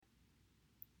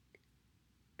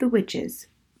The Witches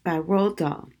by Roald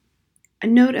Dahl. A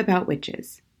note about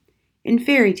witches. In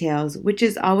fairy tales,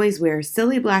 witches always wear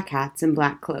silly black hats and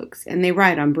black cloaks, and they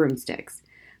ride on broomsticks.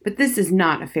 But this is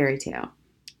not a fairy tale.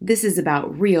 This is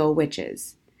about real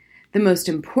witches. The most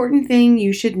important thing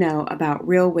you should know about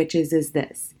real witches is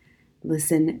this.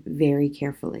 Listen very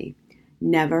carefully.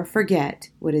 Never forget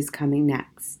what is coming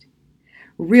next.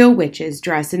 Real witches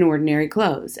dress in ordinary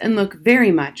clothes and look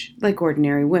very much like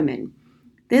ordinary women.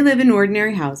 They live in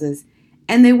ordinary houses,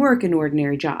 and they work in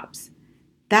ordinary jobs.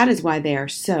 That is why they are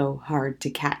so hard to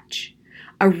catch.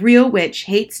 A real witch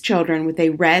hates children with a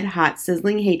red-hot,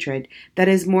 sizzling hatred that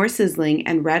is more sizzling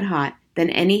and red-hot than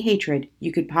any hatred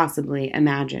you could possibly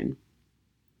imagine.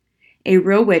 A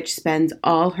real witch spends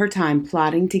all her time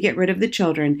plotting to get rid of the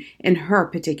children in her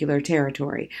particular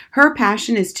territory. Her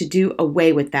passion is to do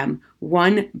away with them,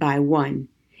 one by one.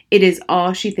 It is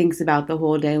all she thinks about the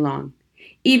whole day long.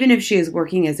 Even if she is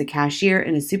working as a cashier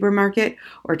in a supermarket,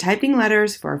 or typing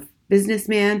letters for a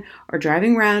businessman, or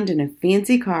driving around in a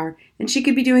fancy car, and she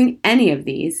could be doing any of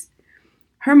these,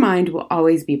 her mind will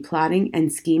always be plotting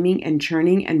and scheming and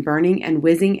churning and burning and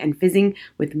whizzing and fizzing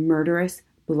with murderous,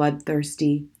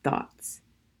 bloodthirsty thoughts.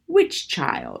 Which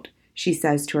child, she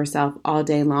says to herself all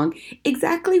day long,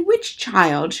 exactly which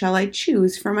child shall I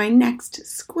choose for my next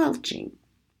squelching?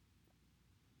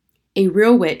 A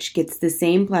real witch gets the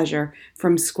same pleasure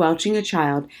from squelching a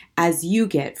child as you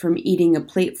get from eating a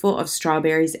plateful of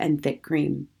strawberries and thick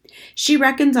cream. She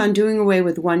reckons on doing away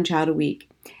with one child a week.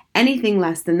 Anything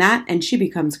less than that, and she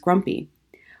becomes grumpy.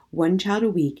 One child a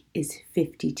week is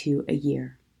 52 a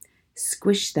year.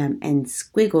 Squish them and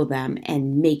squiggle them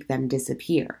and make them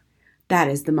disappear. That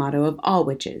is the motto of all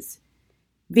witches.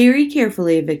 Very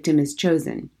carefully a victim is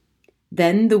chosen.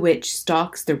 Then the witch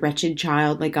stalks the wretched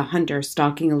child like a hunter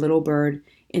stalking a little bird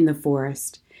in the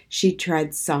forest. She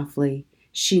treads softly.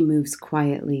 She moves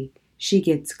quietly. She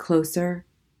gets closer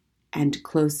and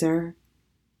closer.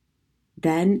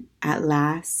 Then, at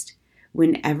last,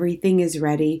 when everything is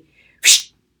ready,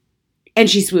 and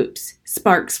she swoops.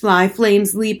 Sparks fly,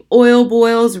 flames leap, oil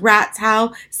boils, rats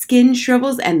howl, skin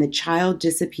shrivels, and the child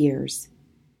disappears.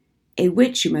 A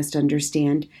witch, you must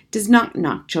understand, does not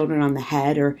knock children on the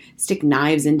head or stick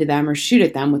knives into them or shoot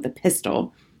at them with a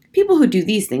pistol. People who do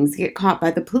these things get caught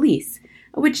by the police.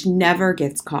 A witch never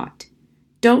gets caught.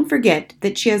 Don't forget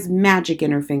that she has magic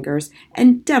in her fingers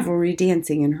and devilry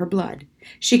dancing in her blood.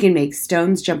 She can make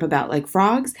stones jump about like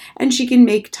frogs, and she can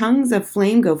make tongues of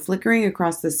flame go flickering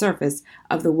across the surface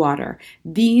of the water.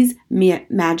 These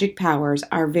magic powers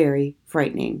are very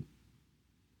frightening.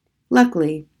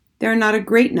 Luckily, there are not a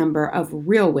great number of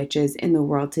real witches in the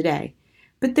world today,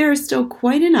 but there are still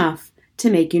quite enough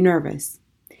to make you nervous.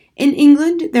 In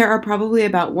England, there are probably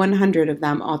about 100 of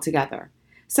them altogether.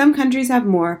 Some countries have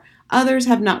more, others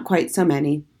have not quite so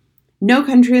many. No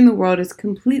country in the world is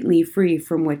completely free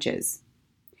from witches.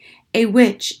 A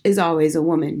witch is always a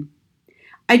woman.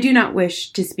 I do not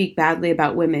wish to speak badly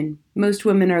about women. Most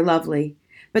women are lovely,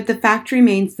 but the fact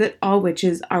remains that all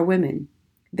witches are women.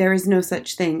 There is no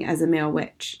such thing as a male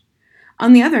witch.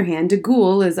 On the other hand, a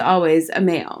ghoul is always a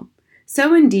male.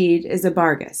 So indeed is a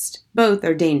Barghest. Both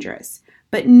are dangerous,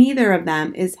 but neither of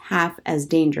them is half as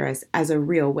dangerous as a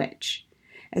real witch.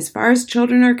 As far as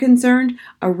children are concerned,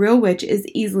 a real witch is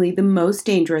easily the most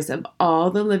dangerous of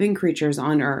all the living creatures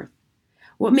on earth.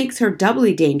 What makes her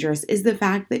doubly dangerous is the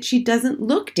fact that she doesn't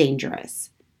look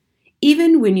dangerous.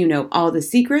 Even when you know all the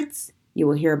secrets, you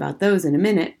will hear about those in a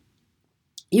minute,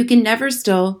 you can never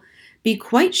still be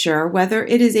quite sure whether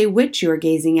it is a witch you are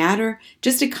gazing at or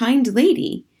just a kind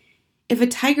lady. If a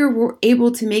tiger were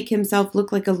able to make himself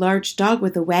look like a large dog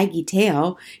with a waggy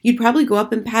tail, you'd probably go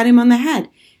up and pat him on the head,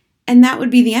 and that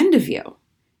would be the end of you.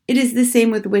 It is the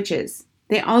same with witches.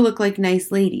 They all look like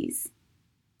nice ladies.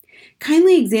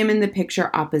 Kindly examine the picture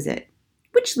opposite.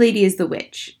 Which lady is the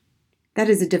witch? That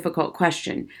is a difficult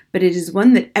question, but it is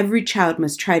one that every child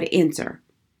must try to answer.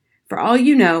 For all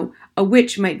you know, a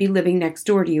witch might be living next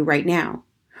door to you right now.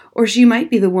 Or she might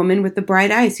be the woman with the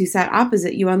bright eyes who sat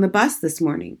opposite you on the bus this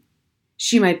morning.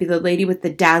 She might be the lady with the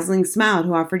dazzling smile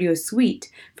who offered you a sweet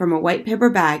from a white paper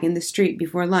bag in the street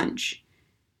before lunch.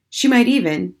 She might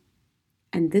even,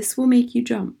 and this will make you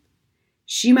jump,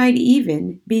 she might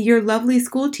even be your lovely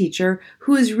school teacher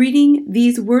who is reading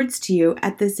these words to you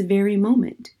at this very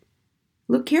moment.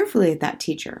 Look carefully at that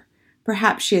teacher.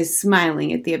 Perhaps she is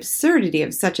smiling at the absurdity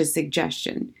of such a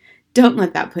suggestion. Don't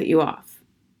let that put you off.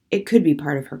 It could be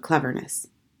part of her cleverness.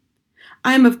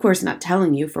 I am, of course, not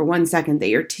telling you for 1 second that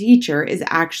your teacher is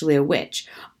actually a witch.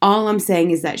 All I'm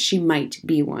saying is that she might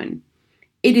be one.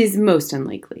 It is most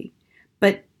unlikely.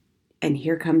 But, and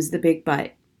here comes the big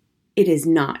but, it is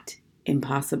not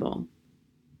impossible.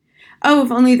 Oh,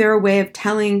 if only there were a way of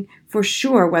telling for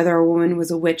sure whether a woman was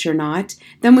a witch or not,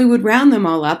 then we would round them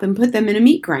all up and put them in a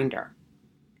meat grinder.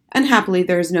 Unhappily,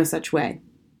 there is no such way.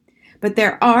 But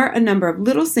there are a number of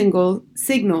little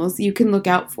signals you can look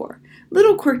out for,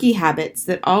 little quirky habits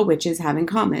that all witches have in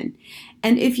common.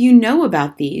 And if you know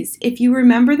about these, if you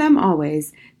remember them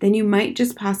always, then you might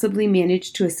just possibly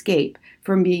manage to escape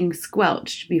from being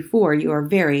squelched before you are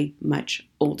very much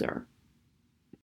older.